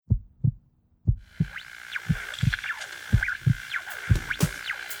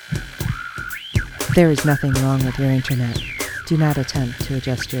There is nothing wrong with your internet. Do not attempt to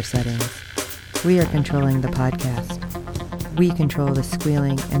adjust your settings. We are controlling the podcast. We control the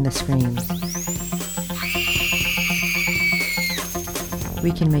squealing and the screams.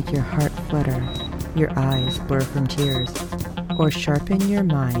 We can make your heart flutter, your eyes blur from tears, or sharpen your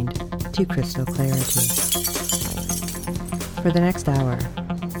mind to crystal clarity. For the next hour,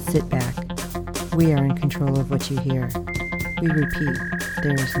 sit back. We are in control of what you hear. We repeat,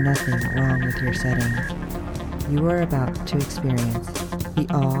 there is nothing wrong with your settings. You are about to experience the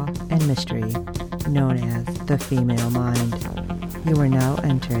awe and mystery known as the female mind. You are now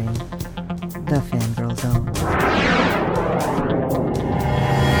entering the Fangirl Zone.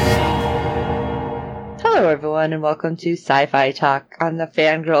 Hello everyone and welcome to Sci-Fi Talk on the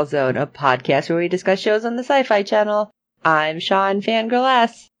Fangirl Zone, a podcast where we discuss shows on the Sci-Fi Channel. I'm Sean Fangirl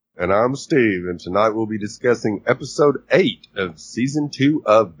S. And I'm Steve, and tonight we'll be discussing episode 8 of season 2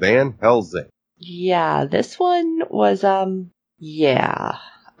 of Van Helsing. Yeah, this one was,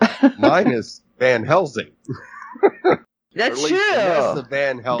 Minus Van Helsing. That's true. The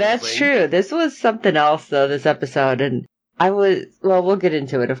Van Helsing. That's true. This was something else, though, this episode, and I was, well, we'll get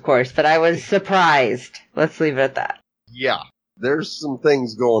into it, of course, but I was surprised. Let's leave it at that. Yeah, there's some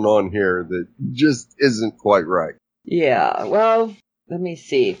things going on here that just isn't quite right. Yeah, well, let me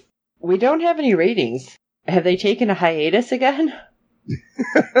see. We don't have any ratings. Have they taken a hiatus again?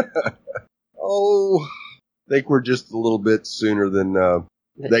 I think we're just a little bit sooner than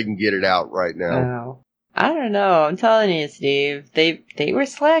they can get it out right now. Oh. I don't know. I'm telling you, Steve. They were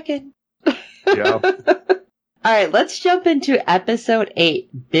slacking. Yeah. Alright, let's jump into episode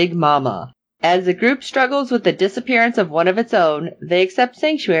 8, Big Mama. As the group struggles with the disappearance of one of its own, they accept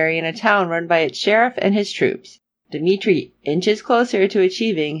sanctuary in a town run by its sheriff and his troops. Dimitri inches closer to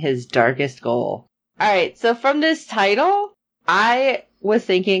achieving his darkest goal. Alright, so from this title, I was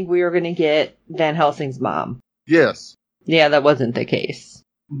thinking we were going to get Van Helsing's mom. Yes. Yeah, that wasn't the case.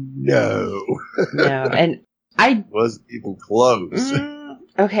 No. No, and I... wasn't even close.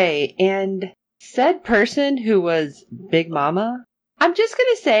 Okay, and said person who was Big Mama, I'm just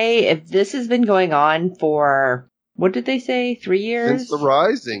going to say if this has been going on for, what did they say, 3 years? Since the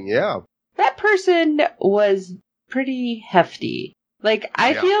Rising, yeah. That person was pretty hefty. Like,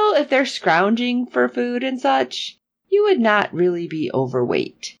 I feel if they're scrounging for food and such, you would not really be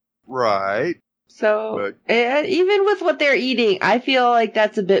overweight. Right. So, even with what they're eating, I feel like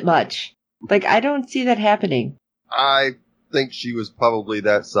that's a bit much. Like, I don't see that happening. I think she was probably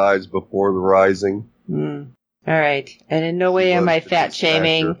that size before the Rising. Alright. And in no way am I fat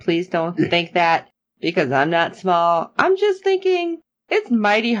shaming. Please don't think that, because I'm not small. I'm just thinking it's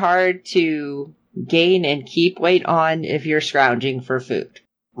mighty hard to gain and keep weight on if you're scrounging for food.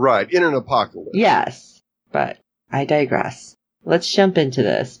 Right, in an apocalypse. Yes, but I digress. Let's jump into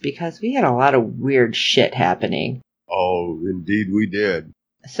this, because we had a lot of weird shit happening. Oh, indeed we did.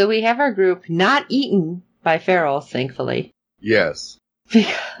 So we have our group not eaten by ferals, thankfully. Yes.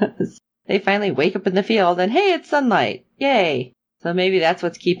 Because they finally wake up in the field and hey, it's sunlight. Yay. So maybe that's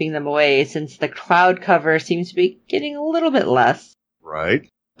what's keeping them away, since the cloud cover seems to be getting a little bit less. Right.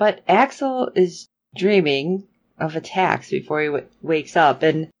 But Axel is dreaming of attacks before he wakes up.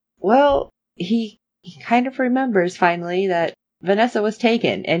 And, well, he kind of remembers finally that Vanessa was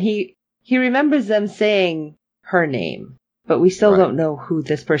taken. And he remembers them saying her name. But we still don't know who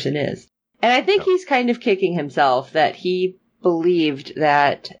this person is. And I think he's kind of kicking himself that he believed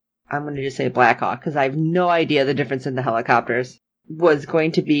that, I'm going to just say Blackhawk, because I have no idea the difference in the helicopters, was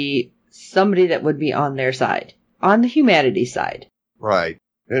going to be somebody that would be on their side. On the humanity side. Right.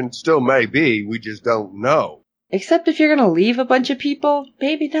 And still may be, we just don't know. Except if you're going to leave a bunch of people,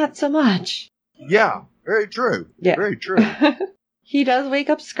 maybe not so much. Yeah, very true. Yeah. Very true. He does wake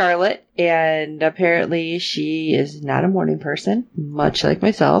up Scarlet, and apparently she is not a morning person, much like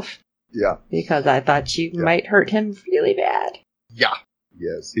myself. Yeah. Because I thought she might hurt him really bad. Yeah.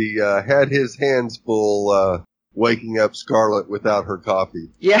 Yes, he had his hands full waking up Scarlet without her coffee.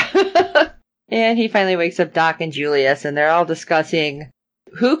 Yeah. And he finally wakes up Doc and Julius, and they're all discussing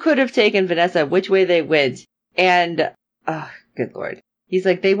who could have taken Vanessa, which way they went. And, good lord. He's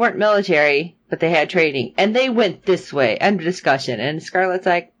like, they weren't military, but they had training. And they went this way. End of discussion. And Scarlet's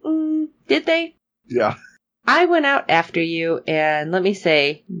like, did they? Yeah. I went out after you, and let me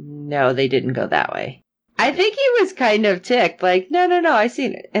say, no, they didn't go that way. I think he was kind of ticked, like, no, I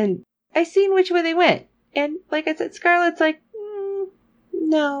seen it. And I seen which way they went. And like I said, Scarlet's like,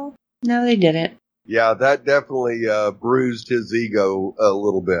 no, they didn't. Yeah, that definitely bruised his ego a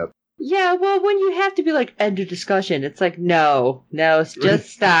little bit. Yeah, well, when you have to be like, end of discussion, it's like, no,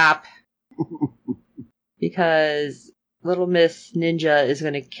 just stop. Because little Miss Ninja is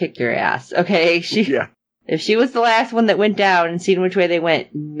going to kick your ass. Okay? Yeah. If she was the last one that went down and seen which way they went,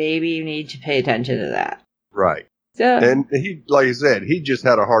 maybe you need to pay attention to that. Right. So, And he, like I said, he just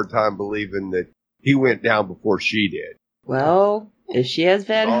had a hard time believing that he went down before she did. well, if she has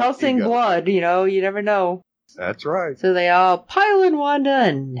Van Off Helsing you go. blood, you never know. That's right. So they all pile in Wanda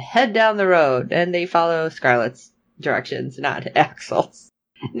and head down the road, and they follow Scarlett's directions, not Axel's.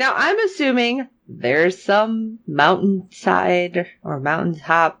 Now, I'm assuming there's some mountainside or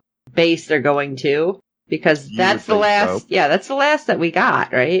mountaintop base they're going to, because You that's the would think last, so. that's the last that we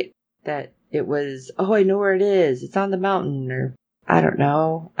got, right? That it was, oh, I know where it is. It's on the mountain, or I don't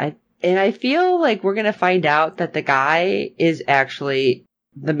know. And I feel like we're going to find out that the guy is actually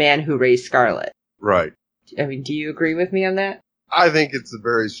the man who raised Scarlett. Right. I mean, do you agree with me on that? I think it's a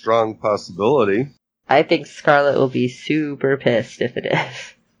very strong possibility. I think Scarlett will be super pissed if it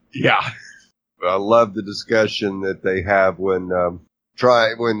is. Yeah. I love the discussion that they have when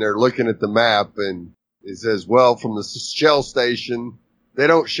they're looking at the map and it says, well, from the Shell station, they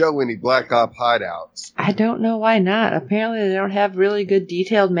don't show any Black Op hideouts. I don't know why not. Apparently they don't have really good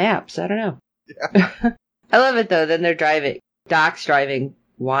detailed maps. I don't know. Yeah. I love it though. Then they're driving. Doc's driving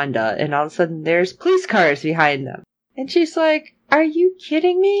Wanda, and all of a sudden there's police cars behind them. And she's like, are you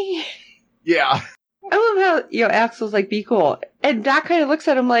kidding me? Yeah. I love how, Axel's like, be cool. And Doc kind of looks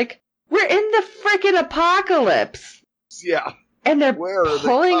at him like, we're in the frickin' apocalypse. Yeah. And they're Where are the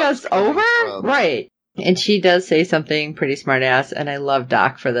pulling cops us coming over? from? Right. And she does say something pretty smart ass, and I love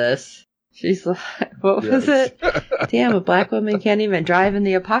Doc for this. She's like, what was Yes. it? Damn, a black woman can't even drive in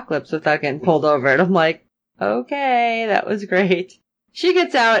the apocalypse without getting pulled over. And I'm like, okay, that was great. She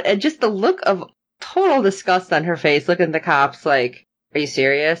gets out, and just the look of total disgust on her face, looking at the cops like, are you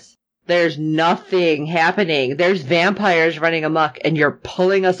serious? There's nothing happening. There's vampires running amok, and you're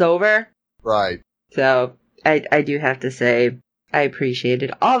pulling us over? Right. So, I do have to say, I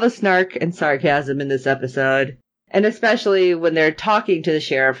appreciated all the snark and sarcasm in this episode. And especially when they're talking to the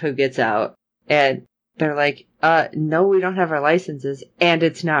sheriff who gets out. And they're like, no, we don't have our licenses. And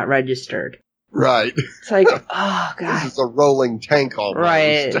it's not registered. Right. It's like, oh, God. This is a rolling tank almost.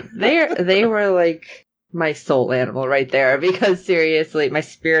 Right. They were like my soul animal right there. Because seriously, my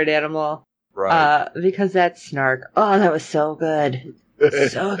spirit animal. Right. Because that snark. Oh, that was so good.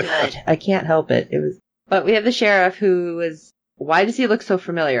 So good. I can't help it. But we have the sheriff who is, why does he look so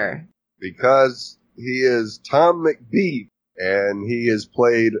familiar? Because he is Tom McBeef, and he is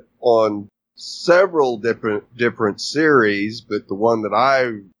played on several different series, but the one that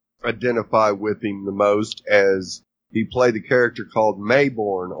I identify with him the most as he played a character called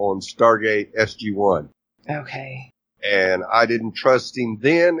Mayborn on Stargate SG-1. Okay. And I didn't trust him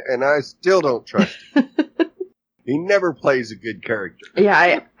then, and I still don't trust him. He never plays a good character.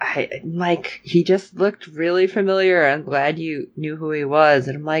 Yeah, I like, he just looked really familiar. I'm glad you knew who he was.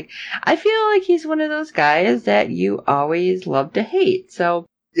 And I'm like, I feel like he's one of those guys that you always love to hate. So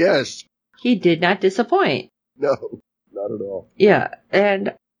Yes. he did not disappoint. No, not at all. Yeah.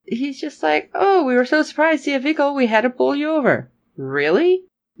 And he's just like, oh, we were so surprised to see a vehicle. We had to pull you over. Really?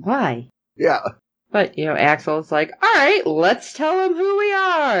 Why? Yeah. But, Axel's like, all right, let's tell them who we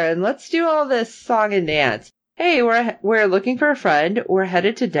are and let's do all this song and dance. Hey, we're looking for a friend. We're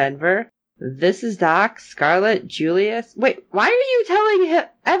headed to Denver. This is Doc, Scarlett, Julius. Wait, why are you telling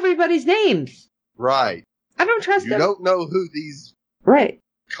everybody's names? Right. I don't trust You them. don't know who these Right.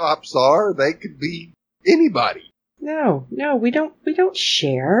 cops are. They could be anybody. No, we don't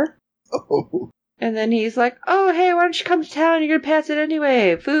share. Oh, And then he's like, oh, hey, why don't you come to town? You're gonna pass it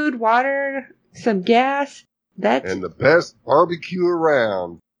anyway. Food, water, some gas. and the best barbecue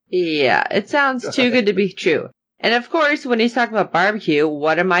around. Yeah, it sounds too good to be true. And of course, when he's talking about barbecue,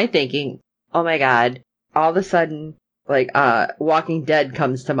 what am I thinking? Oh my God. All of a sudden, Walking Dead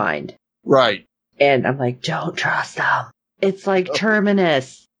comes to mind. Right. And I'm like, don't trust them. It's like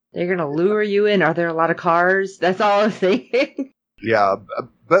Terminus. They're going to lure you in. Are there a lot of cars? That's all I'm thinking. Yeah,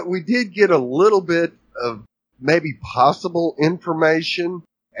 but we did get a little bit of maybe possible information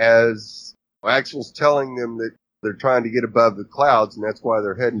as Axel's telling them that they're trying to get above the clouds, and that's why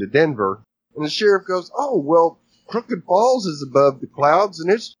they're heading to Denver. And the sheriff goes, oh, well, Crooked Falls is above the clouds,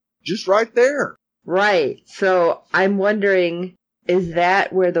 and it's just right there. Right. So I'm wondering, is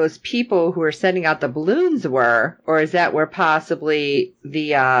that where those people who are sending out the balloons were? Or is that where possibly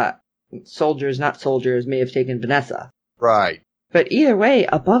the not soldiers, may have taken Vanessa? Right. But either way,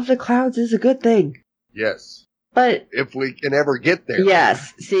 above the clouds is a good thing. Yes. But If we can ever get there.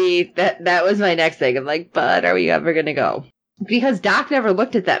 yes, see, that was my next thing. I'm like, but are we ever going to go? Because Doc never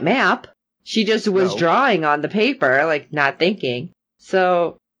looked at that map. She just was No. drawing on the paper, not thinking.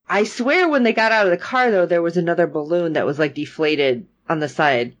 So I swear when they got out of the car, though, there was another balloon that was, like, deflated on the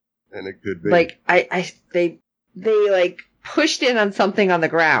side. And it could be. Like, they like, pushed in on something on the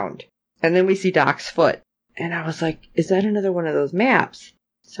ground. And then we see Doc's foot. And I was like, is that another one of those maps?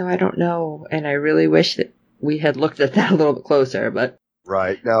 So I don't know. And I really wish that we had looked at that a little bit closer, but.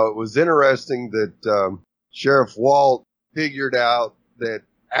 Right. Now, it was interesting that Sheriff Walt figured out that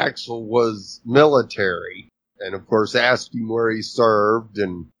Axel was military and, of course, asked him where he served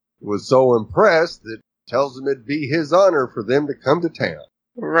and was so impressed that tells him it'd be his honor for them to come to town.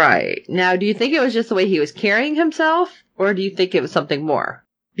 Right. Now, do you think it was just the way he was carrying himself, or do you think it was something more?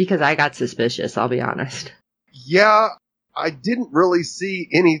 Because I got suspicious, I'll be honest. Yeah, I didn't really see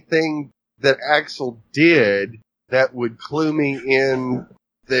anything that Axel did that would clue me in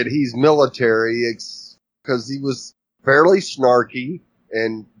that he's military, because he was fairly snarky,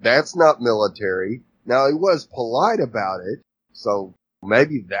 and that's not military. Now, he was polite about it, so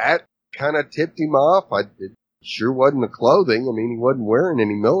maybe that kind of tipped him off. It sure wasn't the clothing. I mean, he wasn't wearing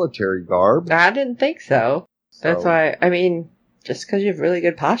any military garb. I didn't think so. That's why, I mean, just because you have really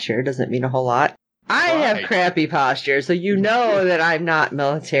good posture doesn't mean a whole lot. I have crappy posture, so you know that I'm not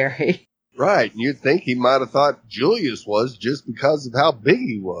military. Right, and you'd think he might have thought Julius was just because of how big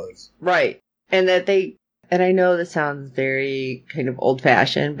he was. Right, and that and I know this sounds very kind of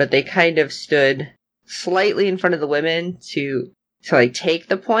old-fashioned, but they kind of stood slightly in front of the women to like take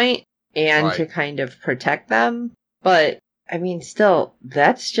the point and to kind of protect them. But, I mean, still,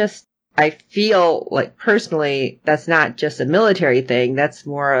 that's just, I feel like personally, that's not just a military thing. That's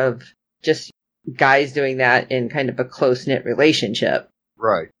more of just guys doing that in kind of a close-knit relationship.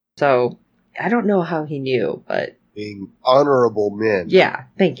 Right. So, I don't know how he knew, but. Being honorable men. Yeah,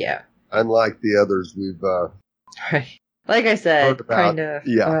 thank you. Unlike the others we've, Right. Like I said, kind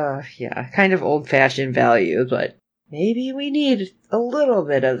of old-fashioned values, but maybe we need a little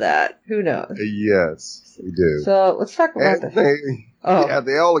bit of that. Who knows? Yes, we do. So, let's talk about Yeah,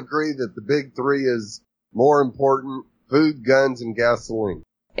 they all agree that the big three is more important: food, guns, and gasoline.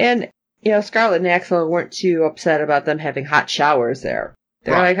 And, you know, Scarlett and Axel weren't too upset about them having hot showers there.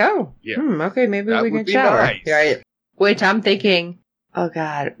 They're like, okay, maybe we can shower. Nice. Right. Which I'm thinking, oh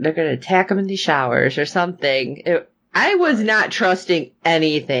God, they're going to attack them in the showers or something. I was not trusting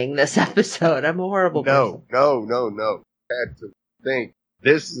anything this episode. I'm a horrible person. No. I had to think,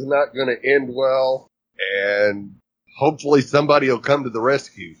 this is not going to end well, and hopefully somebody will come to the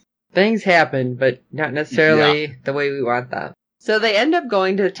rescue. Things happen, but not necessarily the way we want them. So they end up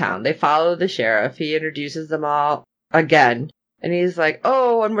going to town. They follow the sheriff. He introduces them all again. And he's like,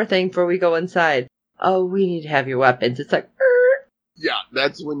 oh, one more thing before we go inside. Oh, we need to have your weapons. It's like, yeah,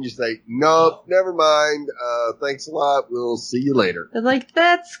 that's when you say, nope, never mind. Thanks a lot. We'll see you later. They're like,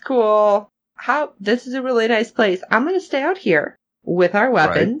 that's cool. This is a really nice place. I'm going to stay out here with our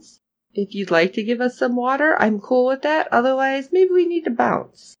weapons. Right. If you'd like to give us some water, I'm cool with that. Otherwise, maybe we need to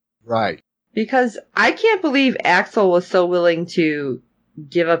bounce. Right. Because I can't believe Axel was so willing to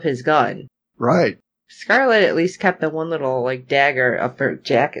give up his gun. Right. Scarlett at least kept the one little, like, dagger up her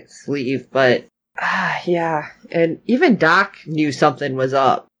jacket sleeve, but, yeah. And even Doc knew something was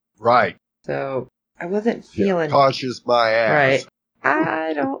up. Right. So, I wasn't feeling... cautious my ass. Right.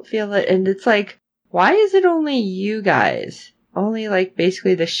 I don't feel it. And it's like, why is it only you guys? Only, like,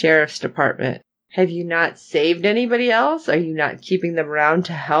 basically the sheriff's department. Have you not saved anybody else? Are you not keeping them around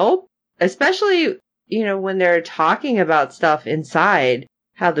to help? Especially, you know, when they're talking about stuff inside,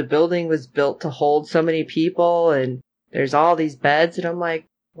 how the building was built to hold so many people and there's all these beds. And I'm like,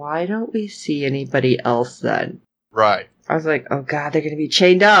 why don't we see anybody else then? Right. I was like, oh God, they're going to be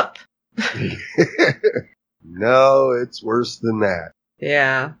chained up. No, it's worse than that.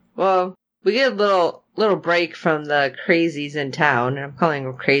 Yeah. Well, we get a little break from the crazies in town. And I'm calling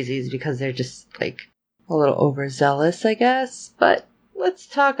them crazies because they're just like a little overzealous, I guess. But let's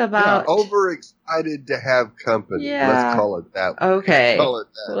talk about... Yeah, overexcited to have company. Yeah. Let's call it that. Okay. Let's call it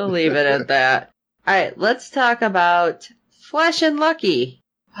that. We'll leave it at that. All right, let's talk about Flesh and Lucky.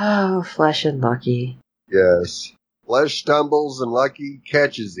 Oh, Flesh and Lucky. Yes. Flesh stumbles and Lucky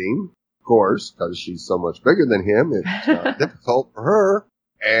catches him, of course, because she's so much bigger than him. It's difficult for her.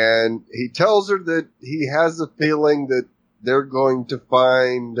 And he tells her that he has a feeling that they're going to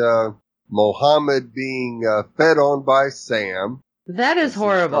find Mohammed being fed on by Sam. That is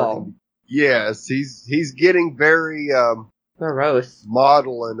horrible. Yes, he's getting very morose,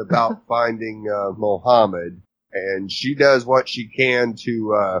 maudlin about finding Mohammed, and she does what she can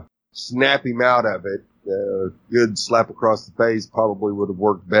to snap him out of it. Good slap across the face probably would have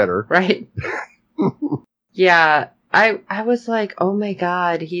worked better. Right. Yeah, I was like, oh my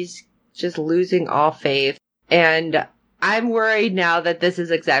God, he's just losing all faith. And I'm worried now that this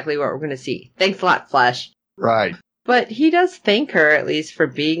is exactly what we're going to see. Thanks a lot, Flesh. Right. But he does thank her, at least, for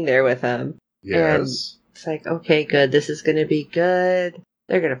being there with him. Yes. And it's like, okay, good. This is going to be good.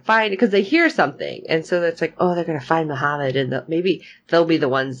 They're going to find it because they hear something. And so it's like, oh, they're going to find Muhammad. And maybe they'll be the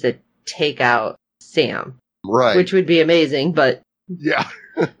ones that take out Sam. Right. Which would be amazing, but yeah.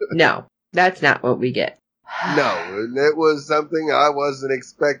 no, that's not what we get. No, and it was something I wasn't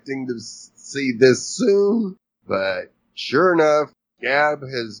expecting to see this soon, but sure enough, Scab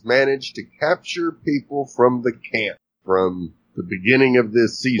has managed to capture people from the camp from the beginning of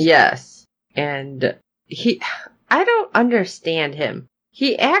this season. Yes, and I don't understand him.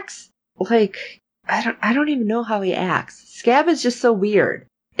 He acts like, I don't even know how he acts. Scab is just so weird.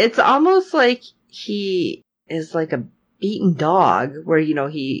 It's almost like he is like a beaten dog where,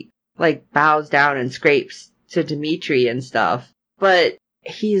 he like bows down and scrapes to Dimitri and stuff. But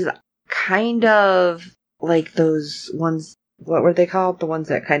he's kind of like those ones, what were they called? The ones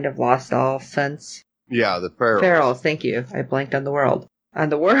that kind of lost all sense? Yeah, the Ferals. Ferals, thank you. I blanked on the word. I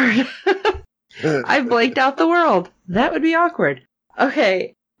blanked out the world. That would be awkward.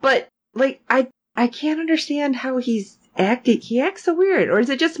 Okay, but like I can't understand how he's acting. He acts so weird, or is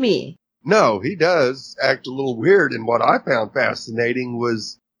it just me? No, he does act a little weird, and what I found fascinating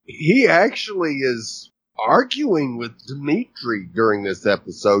was he actually is arguing with Dimitri during this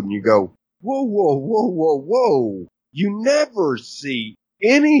episode, and you go, whoa, whoa, whoa, whoa, whoa. You never see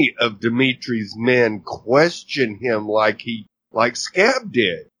any of Dimitri's men question him like Scab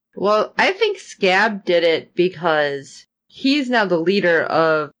did. Well, I think Scab did it because he's now the leader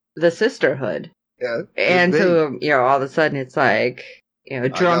of the sisterhood. Yeah. And so, all of a sudden it's like,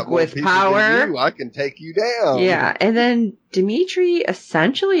 drunk with power. I can take you down. Yeah. And then Dimitri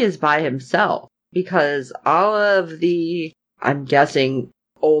essentially is by himself because all of the, I'm guessing,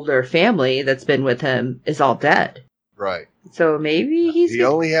 older family that's been with him is all dead. Right. So maybe he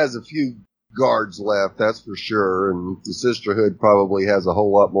only has a few guards left, that's for sure. And the sisterhood probably has a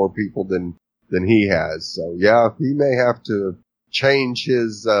whole lot more people than he has. So yeah, he may have to change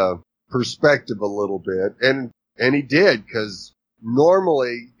his, perspective a little bit. And he did, because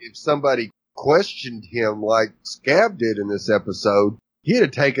normally if somebody questioned him like Scab did in this episode, he'd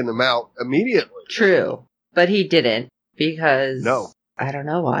have taken them out immediately. True. But he didn't because... No. I don't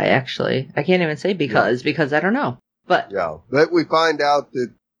know why, actually. I can't even say because I don't know. But we find out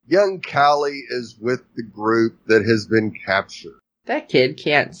that young Callie is with the group that has been captured. That kid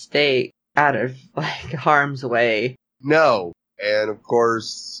can't stay out of, harm's way. No. And of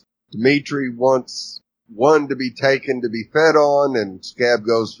course, Dimitri wants one to be taken to be fed on, and Scab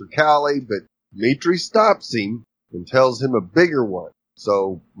goes for Callie, but Dimitri stops him and tells him a bigger one,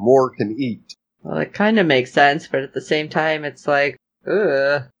 so more can eat. Well, it kind of makes sense, but at the same time, it's like,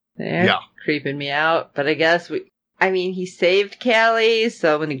 ugh, they're creeping me out. But I guess he saved Callie,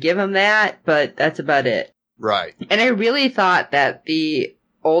 so I'm going to give him that, but that's about it. Right. And I really thought that the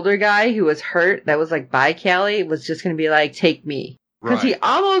older guy who was hurt, that was by Callie, was just going to be like, take me. Because he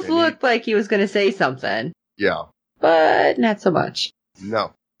almost looked like he was going to say something. Yeah. But not so much.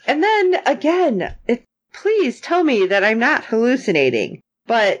 No. And then, again, please tell me that I'm not hallucinating.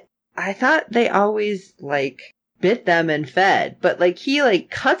 But I thought they always, bit them and fed. But, he,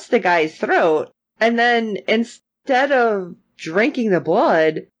 cuts the guy's throat. And then, instead of drinking the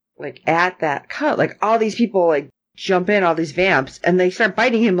blood, at that cut, all these people, jump in, all these vamps, and they start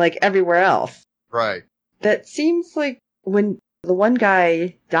biting him, everywhere else. Right. That seems like when the one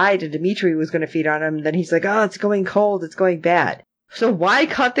guy died and Dimitri was going to feed on him, then he's like, oh, it's going cold, it's going bad. So why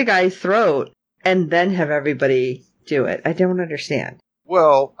cut the guy's throat and then have everybody do it? I don't understand.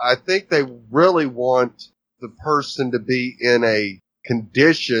 Well, I think they really want the person to be in a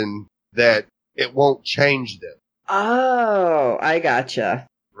condition that it won't change them. Oh, I gotcha.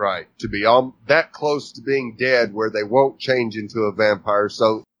 Right. To be that close to being dead where they won't change into a vampire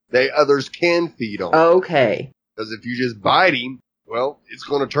so others can feed on them. Okay. Because if you just bite him, well, it's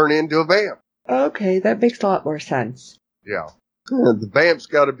going to turn into a vamp. Okay, that makes a lot more sense. Yeah. The vamp's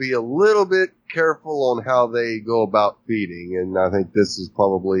got to be a little bit careful on how they go about feeding, and I think this is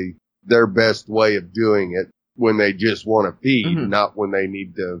probably their best way of doing it when they just want to feed, not when they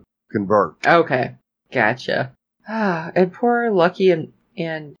need to convert. Okay, gotcha. And poor Lucky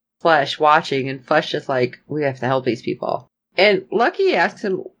and Flesh watching, and Flesh is like, we have to help these people. And Lucky asks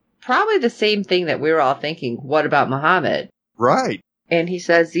him probably the same thing that we were all thinking, what about Muhammad? Right. And he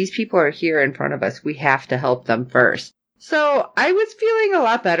says, these people are here in front of us. We have to help them first. So I was feeling a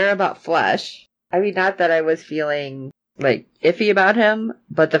lot better about Flesh. Not that I was feeling, iffy about him,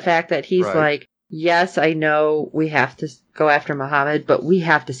 but the fact that he's like, yes, I know we have to go after Muhammad, but we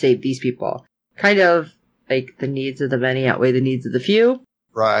have to save these people. Kind of like the needs of the many outweigh the needs of the few.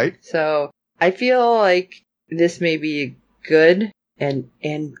 Right. So I feel like this may be good and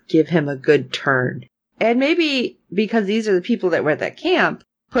give him a good turn. And maybe because these are the people that were at that camp,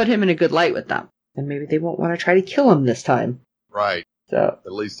 put him in a good light with them. And maybe they won't want to try to kill him this time. Right. So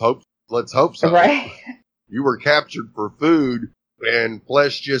at least let's hope so. Right. You were captured for food and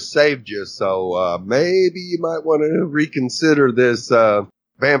flesh just saved you. So maybe you might want to reconsider this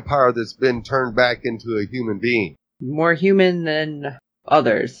vampire that's been turned back into a human being. More human than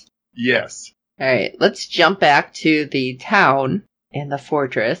others. Yes. All right, let's jump back to the town and the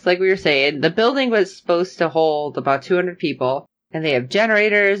fortress. Like we were saying, the building was supposed to hold about 200 people, and they have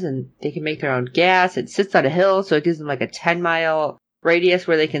generators, and they can make their own gas. It sits on a hill, so it gives them like a 10-mile radius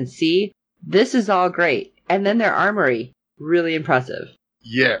where they can see. This is all great. And then their armory, really impressive.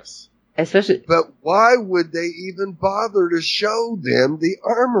 Yes. Especially, but why would they even bother to show them the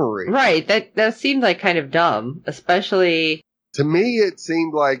armory? Right, that seemed like kind of dumb, especially... To me, it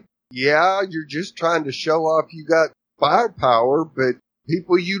seemed like, yeah, you're just trying to show off you got firepower, but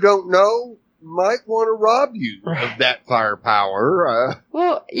people you don't know might want to rob you of that firepower.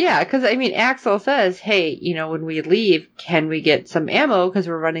 Well, yeah, because, I mean, Axel says, hey, when we leave, can we get some ammo because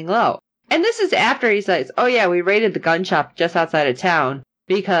we're running low? And this is after he says, oh, yeah, we raided the gun shop just outside of town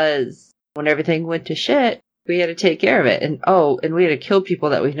because when everything went to shit, we had to take care of it. And, we had to kill people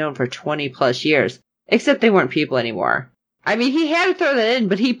that we've known for 20-plus years, except they weren't people anymore. I mean, he had to throw that in,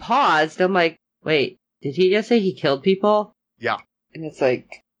 but he paused. I'm like, wait, did he just say he killed people? Yeah. And it's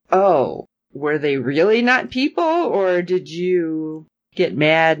like, oh, were they really not people? Or did you get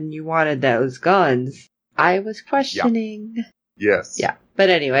mad and you wanted those guns? I was questioning. Yeah. Yes. Yeah.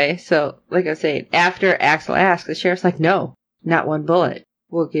 But anyway, so like I was saying, after Axel asks, the sheriff's like, no, not one bullet.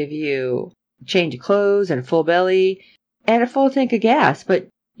 We'll give you a change of clothes and a full belly and a full tank of gas, but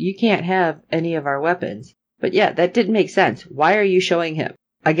you can't have any of our weapons. But yeah, that didn't make sense. Why are you showing him?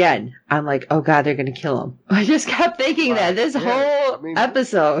 Again, I'm like, oh God, they're going to kill him. I just kept thinking that this whole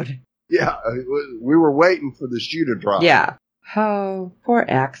episode. Yeah, we were waiting for the shoe to drop. Yeah. Oh, poor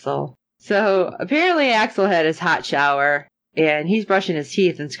Axel. So apparently Axel had his hot shower and he's brushing his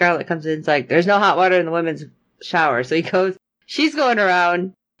teeth and Scarlett comes in and is like, there's no hot water in the women's shower. So she's going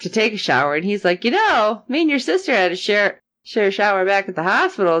around to take a shower and he's like, me and your sister had to share a shower back at the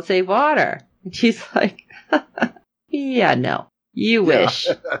hospital to save water. And she's like, yeah, no, you wish.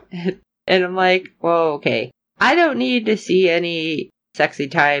 And I'm like, whoa, okay. I don't need to see any sexy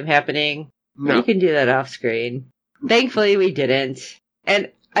time happening. No. You can do that off screen. Thankfully, we didn't.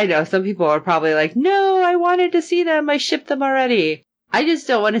 And I know some people are probably like, no, I wanted to see them. I shipped them already. I just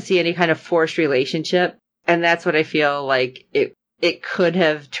don't want to see any kind of forced relationship. And that's what I feel like it could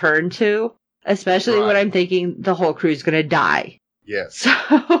have turned to, especially when I'm thinking the whole crew's going to die. Yes. So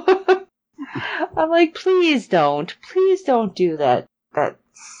I'm like, please don't do that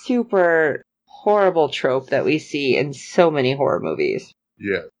super horrible trope that we see in so many horror movies.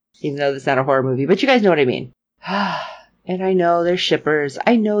 Yes. Even though this is not a horror movie, but you guys know what I mean. And I know there's shippers.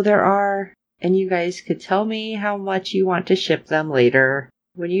 I know there are. And you guys could tell me how much you want to ship them later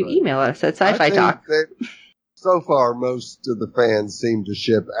when you email us at Sci-Fi Talk. So far, most of the fans seem to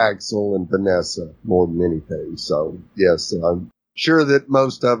ship Axel and Vanessa more than anything. So, yes, I'm sure that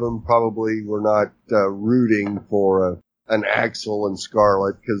most of them probably were not rooting for an Axel and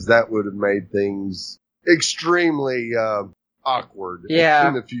Scarlett because that would have made things extremely awkward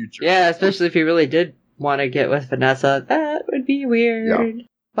in the future. Yeah, especially if he really did want to get with Vanessa. That would be weird. Yeah.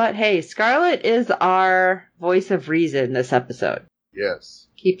 But hey, Scarlett is our voice of reason this episode. Yes.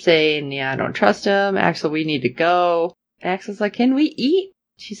 Keep saying, I don't trust him. Axel, we need to go. Axel's like, can we eat?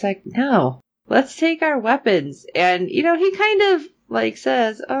 She's like, no. Let's take our weapons. And, he kind of,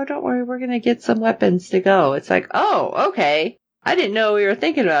 says, oh, don't worry, we're going to get some weapons to go. It's like, oh, okay. I didn't know we were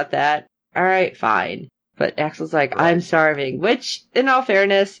thinking about that. All right, fine. But Axel's like, I'm starving. Which, in all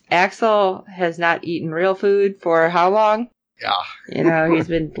fairness, Axel has not eaten real food for how long? Yeah. He's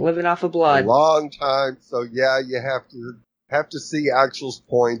been living off of blood. A long time. So, yeah, you have to see Axel's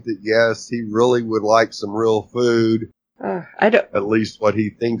point that, yes, he really would like some real food. At least what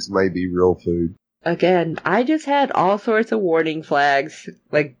he thinks may be real food. Again, I just had all sorts of warning flags,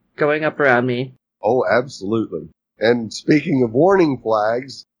 going up around me. Oh, absolutely. And speaking of warning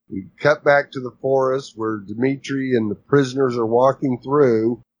flags, we cut back to the forest where Dimitri and the prisoners are walking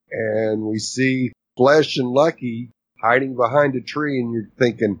through, and we see Flesh and Lucky hiding behind a tree, and you're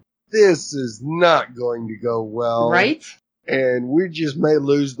thinking, this is not going to go well. Right? And we just may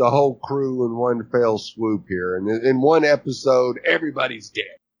lose the whole crew in one fell swoop here. And in one episode, everybody's dead.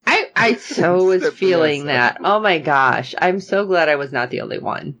 I so was Except feeling Vanessa. that. Oh my gosh. I'm so glad I was not the only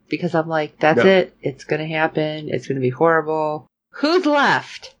one. Because I'm like, that's No. it. It's going to happen. It's going to be horrible. Who's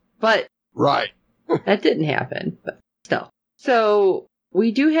left? But Right. that didn't happen. But still. So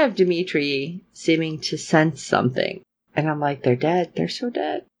we do have Dimitri seeming to sense something. And I'm like, they're dead. They're so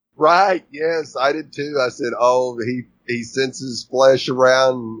dead. Right. Yes, I did too. I said, oh, he senses flesh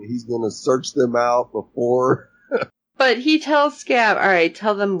around and he's going to search them out before. But he tells Scab, all right,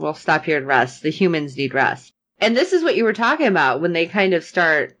 tell them we'll stop here and rest. The humans need rest. And this is what you were talking about when they kind of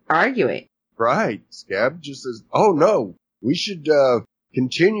start arguing. Right. Scab just says, oh no, we should,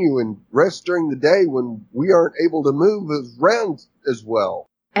 continue and rest during the day when we aren't able to move around as well.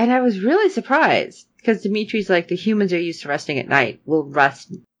 And I was really surprised because Dimitri's like, the humans are used to resting at night. We'll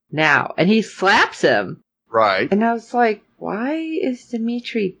rest now. And he slaps him. Right. And I was like, why is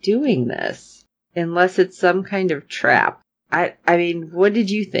Dimitri doing this? Unless it's some kind of trap. I mean, what did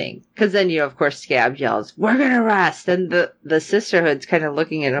you think? Because then, of course, Scab yells, we're going to rest. And the sisterhood's kind of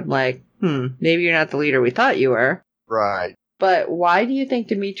looking at him like, maybe you're not the leader we thought you were. Right. But why do you think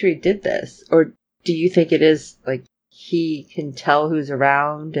Dimitri did this? Or do you think it is like he can tell who's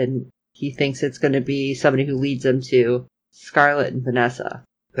around and he thinks it's going to be somebody who leads him to Scarlet and Vanessa?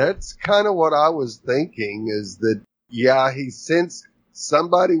 That's kind of what I was thinking is that, yeah, he sensed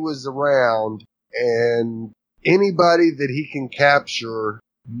somebody was around and anybody that he can capture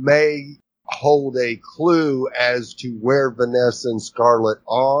may hold a clue as to where Vanessa and Scarlet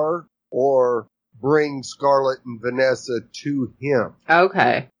are or bring Scarlet and Vanessa to him.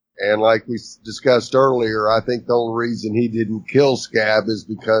 Okay. And like we discussed earlier, I think the only reason he didn't kill Scab is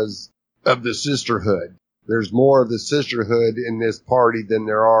because of the sisterhood. There's more of the sisterhood in this party than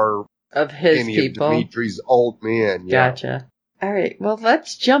there are Of his any people. of Dimitri's old men. Yeah. Gotcha. All right. Well,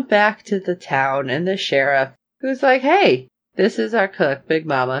 let's jump back to the town and the sheriff who's like, hey, this is our cook, Big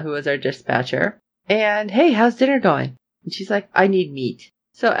Mama, who is our dispatcher. And hey, how's dinner going? And she's like, I need meat.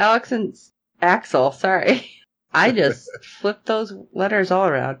 So Axel, sorry. I just flipped those letters all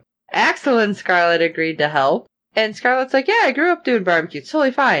around. Axel and Scarlet agreed to help. And Scarlet's like, yeah, I grew up doing barbecue. It's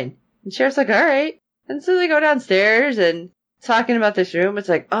totally fine. And Sheriff's like, all right. And so they go downstairs and talking about this room. It's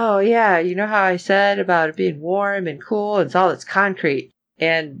like, oh, yeah, you know how I said about it being warm and cool? It's all this concrete.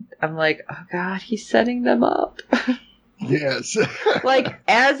 And I'm like, oh, God, he's setting them up. Yes. Like,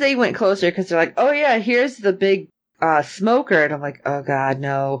 as they went closer, because they're like, oh, yeah, here's the big smoker. And I'm like, oh, God,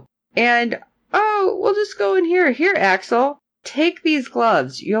 no. And, oh, we'll just go in here. Here, Axel, take these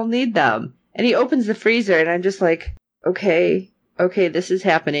gloves. You'll need them. And he opens the freezer, and I'm just like, okay, this is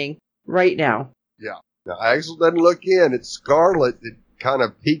happening right now. Yeah. Now, Axel doesn't look in. It's Scarlet that kind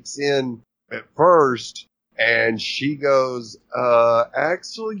of peeks in at first, and she goes,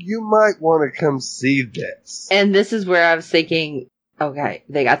 Axel, you might want to come see this. And this is where I was thinking, okay,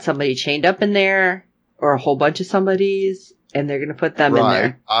 they got somebody chained up in there, or a whole bunch of somebody's, and they're going to put them in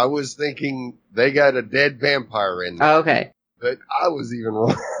there. I was thinking they got a dead vampire in there. Oh, okay. But I was even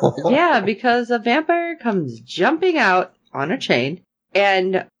wrong. Yeah, because a vampire comes jumping out on a chain,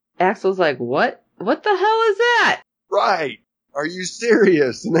 and Axel's like, what? What the hell is that? Right. Are you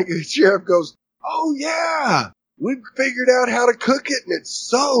serious? And the sheriff goes, oh yeah, we've figured out how to cook it and it's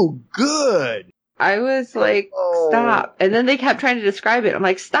so good. I was like, stop. And then they kept trying to describe it. I'm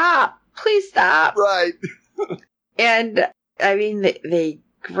like, stop. Please stop. Right. And, I mean,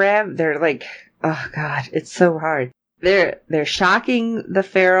 they're like, oh God, it's so hard. They're shocking the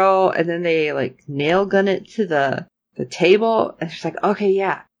Pharaoh, and then they like nail gun it to the table, and she's like, okay,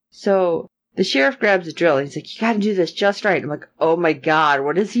 yeah. So the sheriff grabs a drill, and he's like, you gotta do this just right. I'm like, oh my God,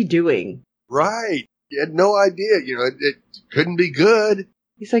 what is he doing? Right. You had no idea. You know, it couldn't be good.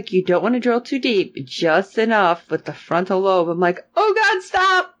 He's like, you don't want to drill too deep, just enough with the frontal lobe. I'm like, oh God,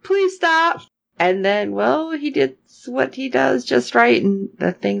 stop! Please stop! And then, well, he did what he does just right, and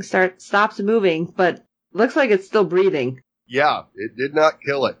the thing stops moving, but looks like it's still breathing. Yeah, it did not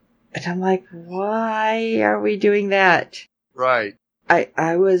kill it. And I'm like, why are we doing that? Right.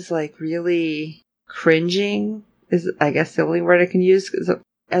 I was like really cringing, is I guess the only word I can use. 'Cause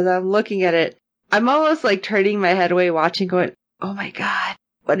as I'm looking at it, I'm almost like turning my head away watching going, oh my God,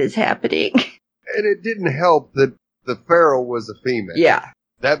 what is happening? And it didn't help that the Pharaoh was a female. Yeah.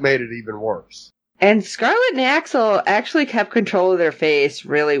 That made it even worse. And Scarlet and Axel actually kept control of their face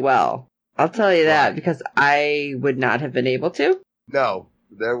really well. I'll tell you that, because I would not have been able to. No,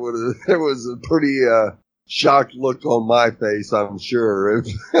 there was a pretty shocked look on my face, I'm sure, if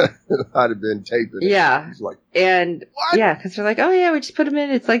I'd have been taping it. Yeah. It's like, and what? Yeah, because they're like, oh yeah, we just put them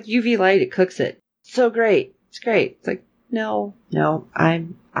in. It's like UV light. It cooks it. So great. It's great. It's like, no, I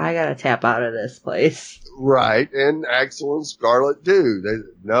gotta tap out of this place. Right. And Axel and Scarlet do.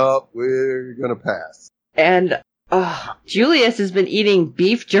 Nope, we're gonna pass. And, Julius has been eating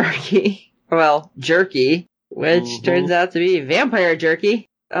beef jerky. Well, jerky, which turns out to be vampire jerky.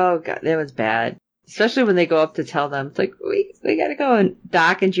 Oh god, that was bad. Especially when they go up to tell them. It's like, we gotta go. And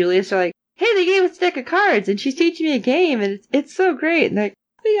Doc and Julius are like, hey, they gave us a deck of cards and she's teaching me a game and it's so great. And they're like,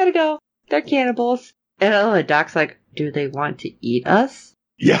 we gotta go. They're cannibals. And Doc's like, do they want to eat us?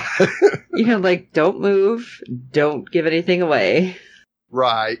 Yeah. Like, don't move. Don't give anything away.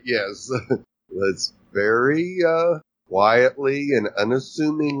 Right, yes. Let's very quietly and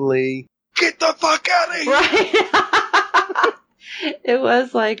unassumingly get the fuck out of here! Right? It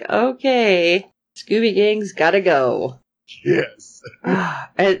was like, okay, Scooby Gang's gotta go. Yes.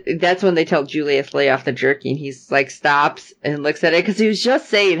 And that's when they tell Julius lay off the jerky, and he's like, stops and looks at it, because he was just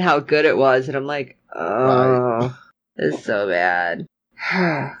saying how good it was, and I'm like, oh, it's so bad.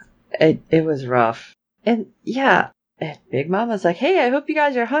 It was rough. And yeah, Big Mama's like, hey, I hope you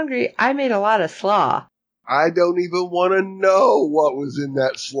guys are hungry. I made a lot of slaw. I don't even want to know what was in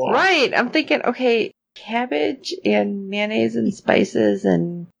that slaw. Right. I'm thinking, okay, cabbage and mayonnaise and spices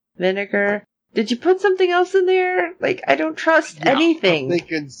and vinegar. Did you put something else in there? Like, I don't trust anything. I'm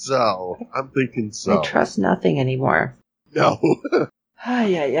thinking so. I trust nothing anymore. No.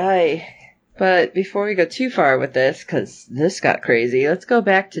 Ay. But before we go too far with this, because this got crazy, let's go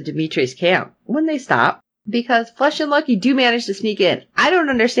back to Dimitri's camp when they stop, because Flesh and Lucky do manage to sneak in. I don't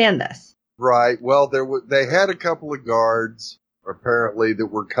understand this. Right. Well, they had a couple of guards, apparently, that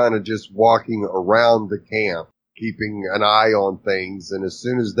were kind of just walking around the camp, keeping an eye on things, and as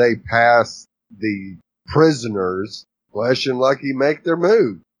soon as they pass the prisoners, Flesh and Lucky make their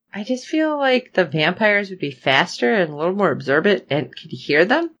move. I just feel like the vampires would be faster and a little more observant and could hear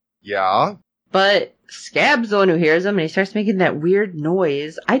them. Yeah. But Scab's the one who hears them, and he starts making that weird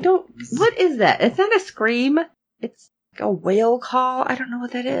noise. What is that? It's not a scream. It's like a whale call. I don't know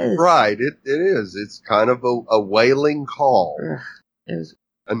what that is. Right, it is. It's kind of a wailing call. Ugh, it was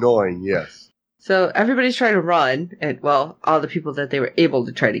annoying, yes. So everybody's trying to run, and, well, all the people that they were able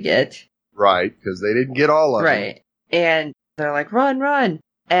to try to get. Right, because they didn't get all of them. Right. And they're like, run.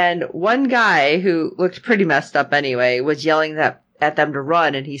 And one guy who looked pretty messed up anyway was yelling at them to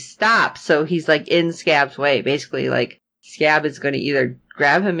run, and he stops, so he's like in Scab's way. Basically, like, Scab is going to either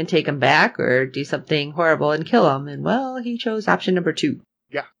grab him and take him back or do something horrible and kill him. And, well, he chose option number 2.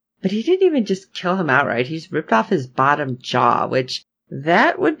 Yeah. But he didn't even just kill him outright. He's ripped off his bottom jaw, which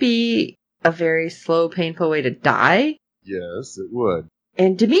that would be a very slow, painful way to die. Yes, it would.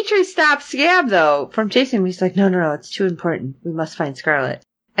 And Dimitri stops Scab, though, from chasing him. He's like, no, it's too important. We must find Scarlet.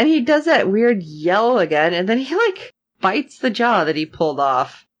 And he does that weird yell again, and then he, like, bites the jaw that he pulled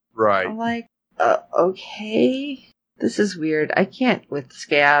off. Right. I'm like, okay. This is weird. I can't with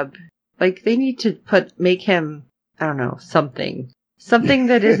Scab. Like, they need to make him, I don't know, something. Something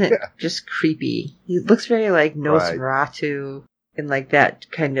that isn't just creepy. He looks very like Nosferatu in like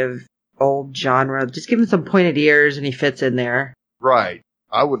that kind of old genre. Just give him some pointed ears and he fits in there. Right.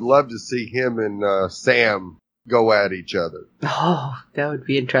 I would love to see him and Sam go at each other. Oh, that would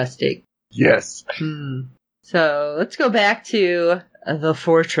be interesting. Yes. So let's go back to the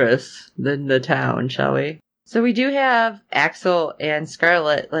fortress, the town, shall we? So we do have Axel and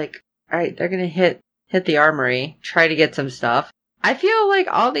Scarlet, like, alright, they're gonna hit the armory, try to get some stuff. I feel like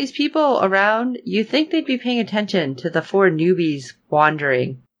all these people around, you think they'd be paying attention to the 4 newbies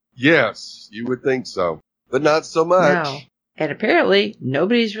wandering. Yes, you would think so. But not so much. No. And apparently,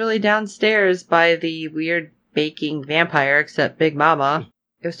 nobody's really downstairs by the weird baking vampire except Big Mama.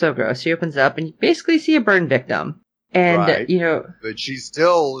 It was so gross. She opens up and you basically see a burn victim. And, you know... But she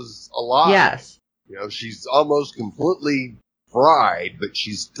still is alive. Yes. You know, she's almost completely fried, but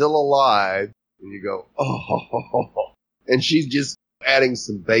she's still alive. And you go, oh. And she's just adding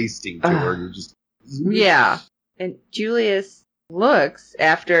some basting to her. And you just... Yeah. And Julius looks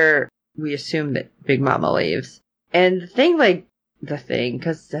after we assume that Big Mama leaves. And the thing,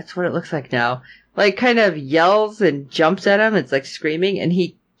 because that's what it looks like now, like kind of yells and jumps at him. It's like screaming, and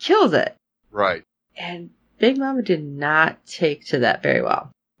he kills it. Right. And Big Mama did not take to that very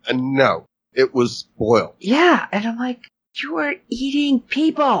well. No, it was spoiled. Yeah, and I'm like, you are eating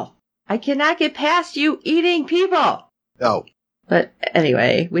people. I cannot get past you eating people. No. But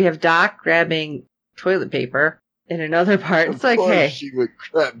anyway, we have Doc grabbing toilet paper in another part. It's like, hey. She would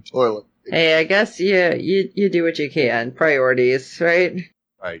grab toilet paper. Hey, I guess you do what you can. Priorities, right?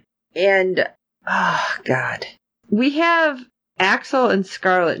 Right. And, oh, God. We have Axel and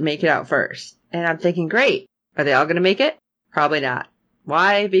Scarlet make it out first. And I'm thinking, great. Are they all going to make it? Probably not.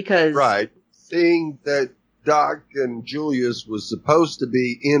 Why? Because... Right. Seeing that Doc and Julius was supposed to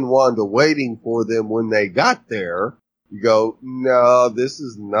be in Wanda waiting for them when they got there, you go, no, this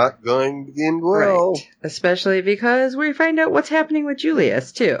is not going to end well. Right. Especially because we find out what's happening with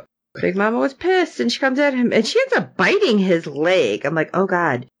Julius, too. Big Mama was pissed, and she comes at him, and she ends up biting his leg. I'm like, oh,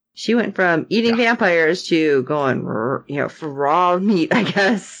 God. She went from eating vampires to going, for raw meat, I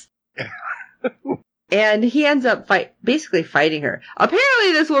guess. And he ends up basically fighting her.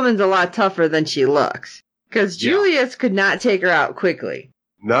 Apparently, this woman's a lot tougher than she looks. Because Julius could not take her out quickly.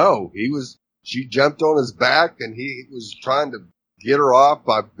 No, she jumped on his back, and he was trying to get her off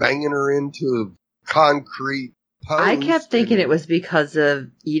by banging her into a concrete post. I kept thinking it was because of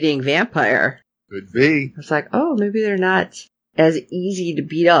eating vampire. Could be. I was like, oh, maybe they're not as easy to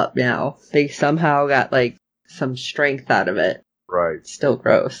beat up now. They somehow got, some strength out of it. Right. Still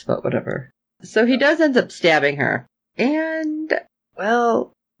gross, but whatever. So he does end up stabbing her. And,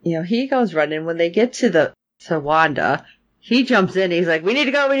 he goes running. When they get to Wanda, he jumps in. He's like, we need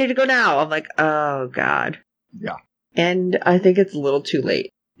to go now. I'm like, oh, God. Yeah. And I think it's a little too late.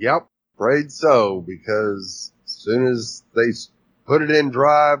 Yep. Afraid so, because as soon as they put it in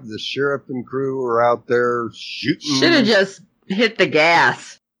drive, the sheriff and crew are out there shooting. Should have just hit the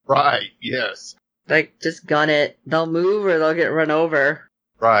gas. Right, yes. Just gun it. They'll move or they'll get run over.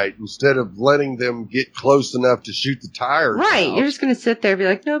 Right, instead of letting them get close enough to shoot the tires Right, out. You're just going to sit there and be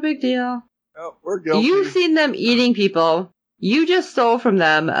like, no big deal. Oh, we're guilty. You've seen them eating people. You just stole from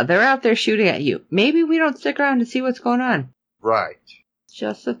them. They're out there shooting at you. Maybe we don't stick around to see what's going on. Right.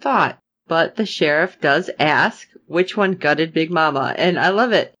 Just a thought. But the sheriff does ask which one gutted Big Mama. And I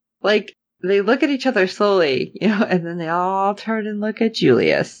love it. They look at each other slowly, and then they all turn and look at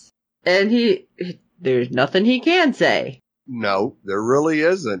Julius. And there's nothing he can say. No, there really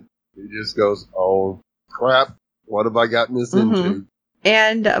isn't. He just goes, oh, crap. What have I gotten this into?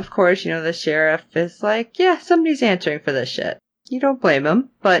 And, of course, the sheriff is like, yeah, somebody's answering for this shit. You don't blame him,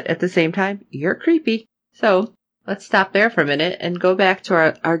 but at the same time, you're creepy. So, let's stop there for a minute and go back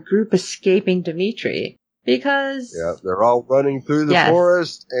to our group escaping Dimitri. Because... Yeah, they're all running through the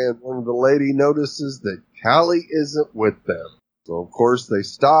forest, and one of the lady notices that Callie isn't with them. So, of course, they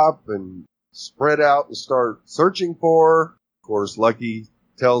stop and spread out and start searching for her. Of course, Lucky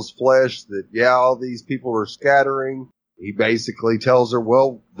tells Flesh that, all these people are scattering. He basically tells her,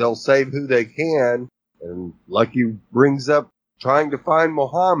 well, they'll save who they can. And Lucky brings up trying to find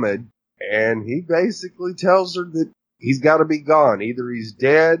Muhammad. And he basically tells her that he's got to be gone. Either he's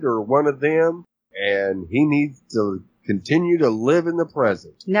dead or one of them. And he needs to continue to live in the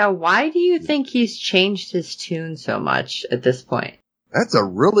present. Now, why do you think he's changed his tune so much at this point? That's a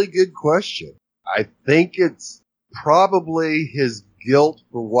really good question. I think it's probably his guilt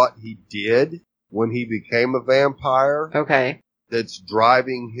for what he did when he became a vampire. Okay. That's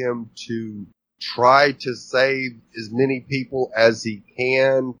driving him to try to save as many people as he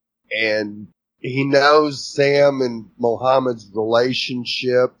can. And he knows Sam and Mohammed's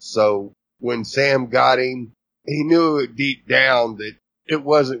relationship. So when Sam got him, he knew it deep down that it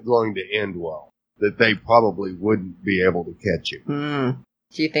wasn't going to end well. That they probably wouldn't be able to catch him.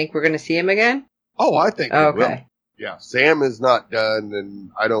 Do you think we're going to see him again? Oh, I think we will. Okay. Yeah, Sam is not done,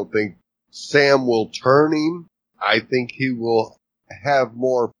 and I don't think Sam will turn him. I think he will have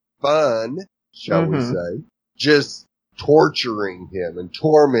more fun, shall we say, just torturing him and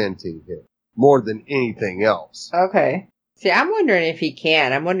tormenting him more than anything else. Okay. See, I'm wondering if he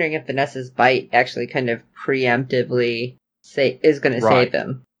can. I'm wondering if Vanessa's bite actually kind of preemptively is going to save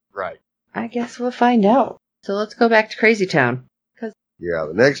him. Right. I guess we'll find out. So let's go back to Crazy Town. Yeah,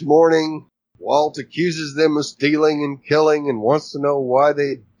 the next morning, Walt accuses them of stealing and killing and wants to know why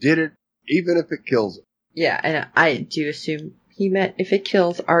they did it, even if it kills them. Yeah, and I do assume he meant if it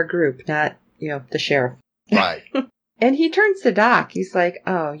kills our group, not, the sheriff. Right. And he turns to Doc. He's like,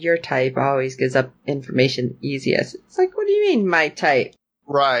 oh, your type always gives up information easiest. It's like, what do you mean, my type?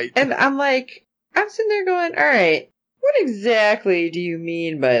 Right. And I'm sitting there going, all right, what exactly do you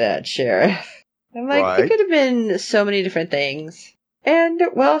mean by that, Sheriff? I'm like, It could have been so many different things. And,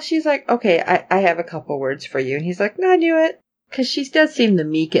 she's like, okay, I have a couple words for you. And he's like, no, I knew it. Because she does seem the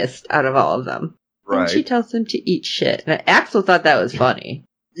meekest out of all of them. Right. And she tells him to eat shit. And Axel thought that was funny.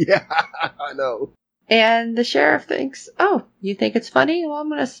 Yeah, I know. And the sheriff thinks, oh, you think it's funny? Well, I'm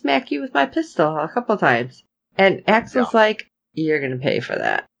going to smack you with my pistol a couple times. And Axel's like, you're going to pay for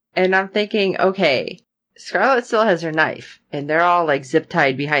that. And I'm thinking, okay, Scarlet still has her knife. And they're all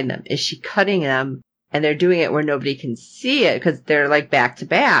zip-tied behind them. Is she cutting them? And they're doing it where nobody can see it because they're back to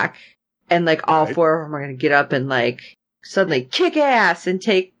back. And all four of them are going to get up and suddenly kick ass and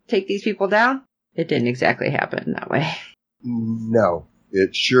take these people down. It didn't exactly happen that way. No,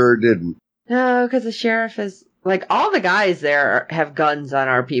 it sure didn't. No, because the sheriff is, like, all the guys there have guns on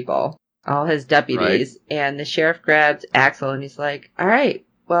our people. All his deputies. Right. And the sheriff grabs Axel and he's like, all right,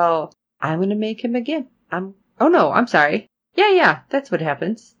 well, I'm going to make him a gimp. Oh no, I'm sorry. Yeah, that's what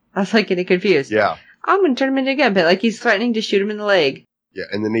happens. I was like getting confused. Yeah. I'm going to turn him into a gimp. Like he's threatening to shoot him in the leg. Yeah,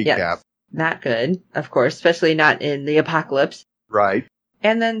 in the kneecap. Yeah, not good, of course, especially not in the apocalypse. Right.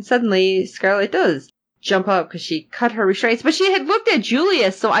 And then suddenly Scarlet does jump up because she cut her restraints, but she had looked at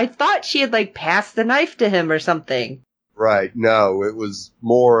Julius, so I thought she had like passed the knife to him or something. Right. No, it was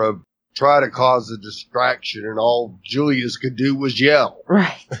more of try to cause a distraction, and all Julius could do was yell.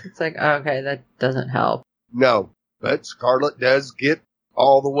 Right. It's like, okay, that doesn't help. No, but Scarlet does get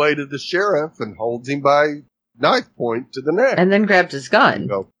all the way to the sheriff and holds him by knife point to the neck. And then grabs his gun. You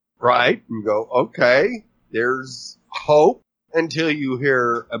go, right. You go, okay, there's hope until you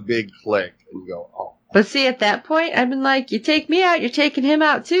hear a big click and you go, oh. But see, at that point, I've been like, you take me out, you're taking him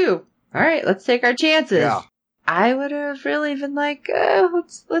out too. All right, let's take our chances. Yeah. I would have really been like,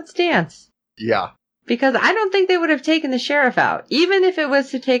 let's dance. Yeah. Because I don't think they would have taken the sheriff out, even if it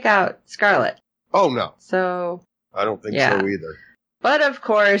was to take out Scarlet. Oh, no. So. I don't think so either. But of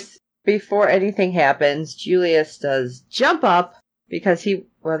course, before anything happens, Julius does jump up because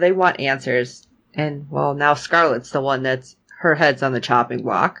they want answers. And, well, now Scarlet's the one that's, her head's on the chopping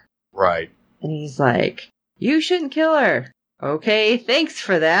block. Right. And he's like, you shouldn't kill her. Okay, thanks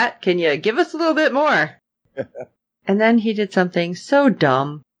for that. Can you give us a little bit more? And then he did something so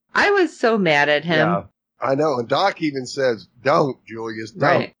dumb. I was so mad at him. Yeah, I know. And Doc even says, don't, Julius, don't.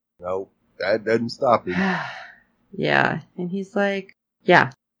 Right. No, that doesn't stop him. Yeah. And he's like,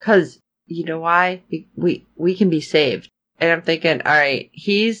 yeah, because you know why? We can be saved. And I'm thinking, all right,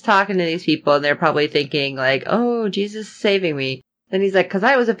 he's talking to these people and they're probably thinking like, oh, Jesus is saving me. Then he's like, because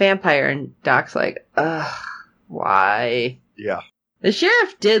I was a vampire. And Doc's like, ugh, why? Yeah. The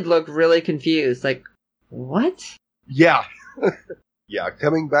sheriff did look really confused. Like, what? Yeah. Yeah,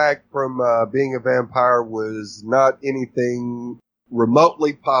 coming back from being a vampire was not anything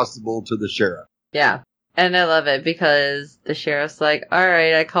remotely possible to the sheriff. Yeah. And I love it because the sheriff's like, all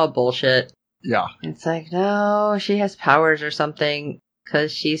right, I call bullshit. Yeah. It's like, no, she has powers or something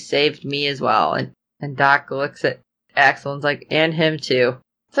because she saved me as well. And Doc looks at Axel and's like, and him too.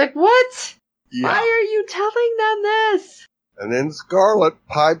 It's like, what? Yeah. Why are you telling them this? And then Scarlet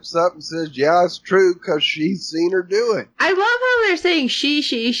pipes up and says, yeah, it's true because she's seen her do it. I love how they're saying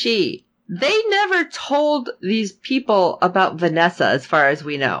she. They never told these people about Vanessa as far as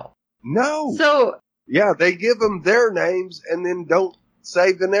we know. No. So. Yeah, they give them their names and then don't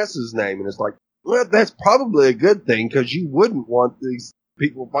say Vanessa's name. And it's like, well, that's probably a good thing because you wouldn't want these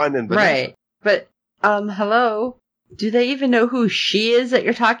people finding Vanessa. Right. But, hello? Do they even know who she is that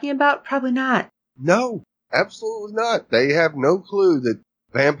you're talking about? Probably not. No. Absolutely not. They have no clue that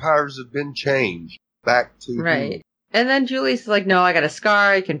vampires have been changed back to right. And then Julius is like, no, I got a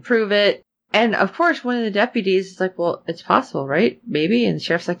scar. I can prove it. And of course, one of the deputies is like, well, it's possible, right? Maybe. And the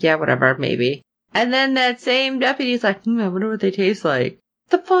sheriff's like, yeah, whatever, maybe. And then that same deputy is like, I wonder what they taste like.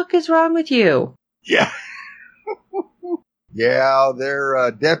 The fuck is wrong with you? Yeah. Yeah, their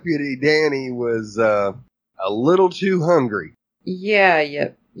deputy Danny was a little too hungry. Yeah.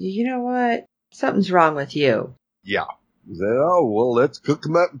 You know what? Something's wrong with you. Yeah. He said, oh, well, let's cook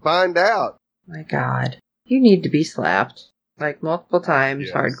them up and find out. My God. You need to be slapped. Like multiple times,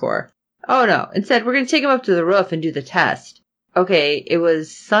 yes. Hardcore. Oh, no. Instead, we're going to take him up to the roof and do the test. Okay, it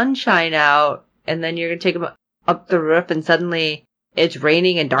was sunshine out, and then you're going to take him up the roof, and suddenly it's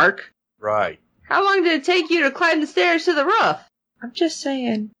raining and dark? Right. How long did it take you to climb the stairs to the roof? I'm just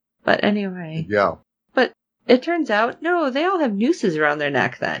saying. But anyway. Yeah. But it turns out, no, they all have nooses around their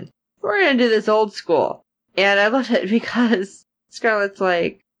neck then. We're going to do this old school. And I love it because Scarlet's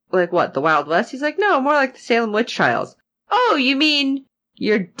like what, the Wild West? He's like, no, more like the Salem witch trials. Oh, you mean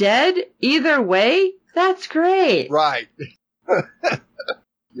you're dead either way? That's great. Right.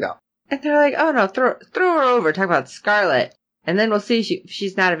 Yeah. And they're like, oh no, throw her over. Talk about Scarlet. And then we'll see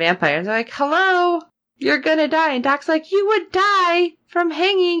she's not a vampire. And they're like, hello, you're gonna die. And Doc's like, you would die from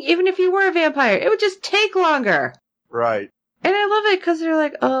hanging even if you were a vampire. It would just take longer. Right. And I love it because they're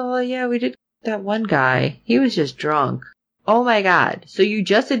like, oh, well, yeah, we did that one guy. He was just drunk. Oh, my God. So you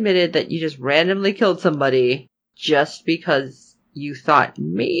just admitted that you just randomly killed somebody just because you thought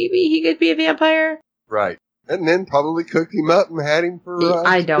maybe he could be a vampire? Right. And then probably cooked him up and had him for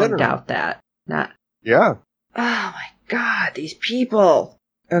I don't dinner. doubt that. Not. Yeah. Oh, my God. These people.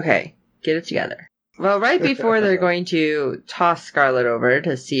 Okay. Get it together. Well, right before they're going to toss Scarlet over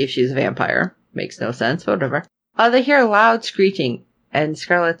to see if she's a vampire. Makes no sense, but whatever. They hear a loud screeching, and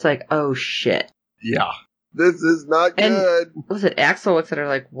Scarlet's like, oh, shit. Yeah. This is not good. Axel looks at her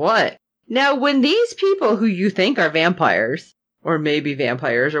like, what? Now, when these people who you think are vampires, or maybe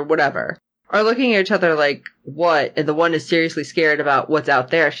vampires or whatever, are looking at each other like, what? And the one is seriously scared about what's out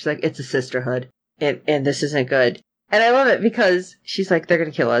there. She's like, it's a sisterhood. And this isn't good. And I love it because she's like, they're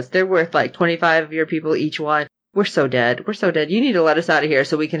going to kill us. They're worth like 25 of your people each one. We're so dead. We're so dead. You need to let us out of here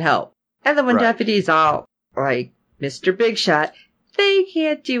so we can help. And then when deputies all like, Mr. Big Shot, they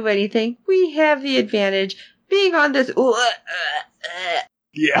can't do anything. We have the advantage. Being on this,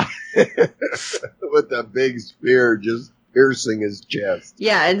 yeah, with the big spear just piercing his chest.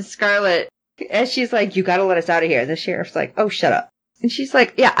 Yeah, and Scarlet, and she's like, you gotta let us out of here. And the sheriff's like, oh, shut up. And she's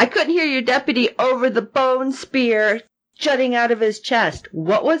like, yeah, I couldn't hear your deputy over the bone spear jutting out of his chest.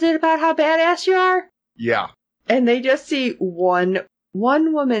 What was it about how badass you are? Yeah. And they just see one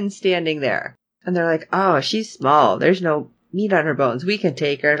woman standing there. And they're like, oh, she's small. There's no meat on her bones. We can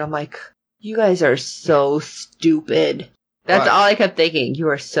take her. And I'm like, you guys are so stupid. That's all I kept thinking. You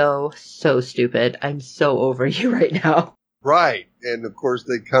are so, so stupid. I'm so over you right now. Right. And of course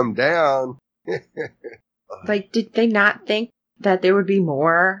they come down. Like, did they not think that there would be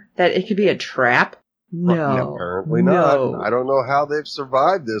more? That it could be a trap? No. Apparently not. I don't know how they've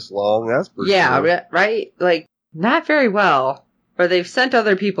survived this long, that's for sure. Yeah, right? Like, not very well. Or they've sent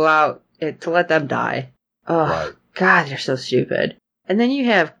other people out to let them die. Oh, right. God, they're so stupid. And then you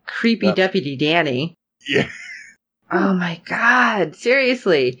have creepy Deputy Danny. Yeah. Oh my God,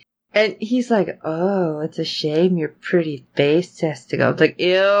 seriously. And he's like, oh, it's a shame your pretty face has to go. It's like,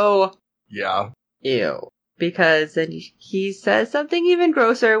 ew. Yeah. Ew. Because then he says something even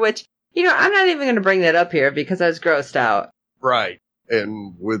grosser, which, you know, I'm not even going to bring that up here because I was grossed out. Right.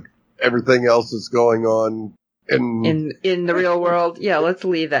 And with everything else that's going on in the real world, yeah, let's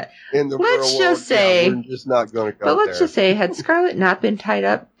leave that. In the real world, just say, we're just not going to go there. But let's just say, had Scarlet not been tied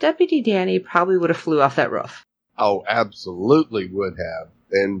up, Deputy Danny probably would have flew off that roof. Oh, absolutely would have.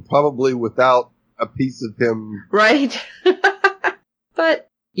 And probably without a piece of him. Right. But,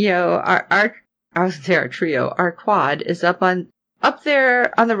 you know, our trio, our quad is up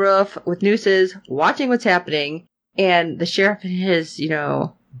there on the roof with nooses, watching what's happening. And the sheriff and his, you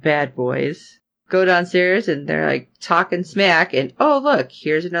know, bad boys go downstairs and they're like talking smack. And oh, look,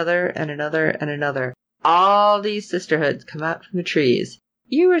 here's another and another and another. All these sisterhoods come out from the trees.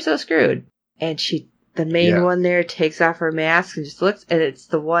 You were so screwed. And the main one there takes off her mask and just looks, and it's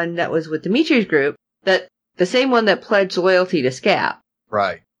the one that was with Dimitri's group, the same one that pledged loyalty to Scap.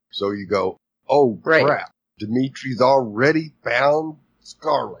 Right. So you go, oh crap, Dimitri's already found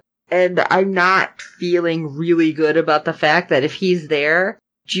Scarlet. And I'm not feeling really good about the fact that if he's there,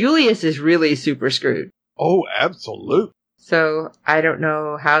 Julius is really super screwed. Oh, absolutely. So I don't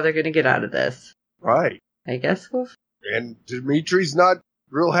know how they're going to get out of this. Right. I guess And Dimitri's not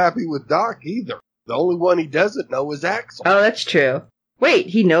real happy with Doc either. The only one he doesn't know is Axel. Oh, that's true. Wait,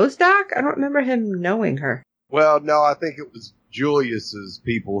 he knows Doc? I don't remember him knowing her. Well, no, I think it was Julius's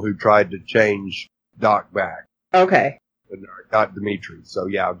people who tried to change Doc back. Okay. Not Dimitri. So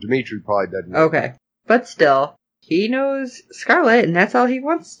yeah, Dimitri probably doesn't know. Okay. But still, he knows Scarlet, and that's all he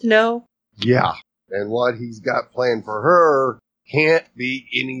wants to know. Yeah. And what he's got planned for her can't be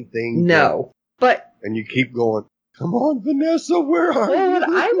anything. No. But. And you keep going, come on, Vanessa, where are you? Well,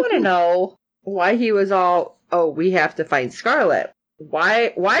 I want to know why he was all, oh, we have to find Scarlet.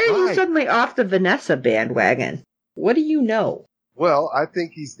 Why are you suddenly off the Vanessa bandwagon? What do you know? Well, I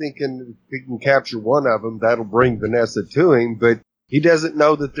think he's thinking if he can capture one of them, that'll bring Vanessa to him, but he doesn't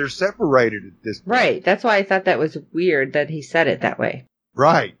know that they're separated at this point. Right. That's why I thought that was weird that he said it that way.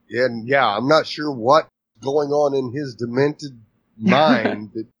 Right. And yeah, I'm not sure what's going on in his demented mind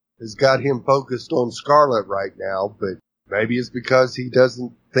that has got him focused on Scarlet right now, but maybe it's because he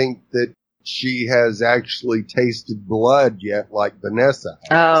doesn't think that she has actually tasted blood yet like Vanessa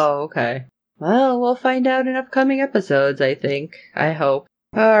has. Oh, okay. Well, we'll find out in upcoming episodes, I think. I hope.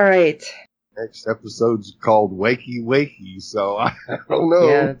 All right. Next episode's called Wakey Wakey, so I don't know.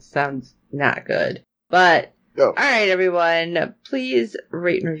 Yeah, it sounds not good. But, all right, everyone, please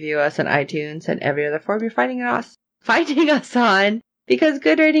rate and review us on iTunes and every other form you're finding us on, because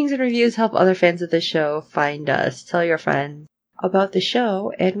good ratings and reviews help other fans of the show find us. Tell your friends about the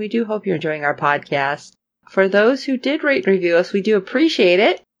show, and we do hope you're enjoying our podcast. For those who did rate and review us, we do appreciate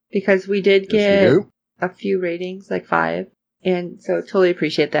it, because we did get a few ratings, like 5. And so totally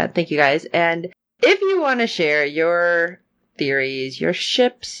appreciate that. Thank you guys. And if you want to share your theories, your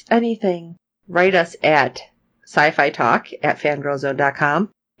ships, anything, write us at sci-fi talk@fangirlzone.com.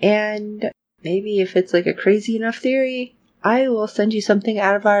 And maybe if it's like a crazy enough theory, I will send you something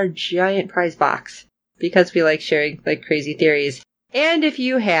out of our giant prize box, because we like sharing like crazy theories. And if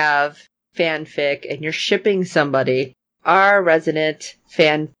you have fanfic and you're shipping somebody, our resident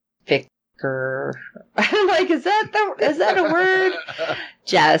fanfic I'm like, is that a word?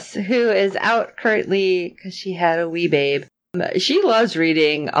 Jess, who is out currently because she had a wee babe. She loves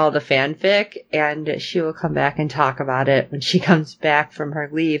reading all the fanfic, and she will come back and talk about it when she comes back from her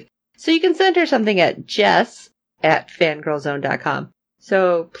leave. So you can send her something at jess@fangirlzone.com.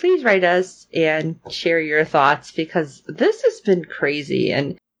 So please write us and share your thoughts, because this has been crazy,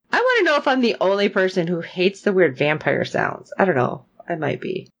 and I want to know if I'm the only person who hates the weird vampire sounds. I don't know. I might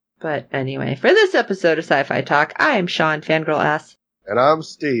be. But anyway, for this episode of Sci-Fi Talk, I am Sean, Fangirl S. And I'm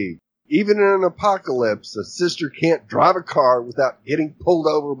Steve. Even in an apocalypse, a sister can't drive a car without getting pulled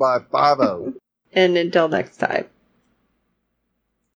over by 5-0. And until next time.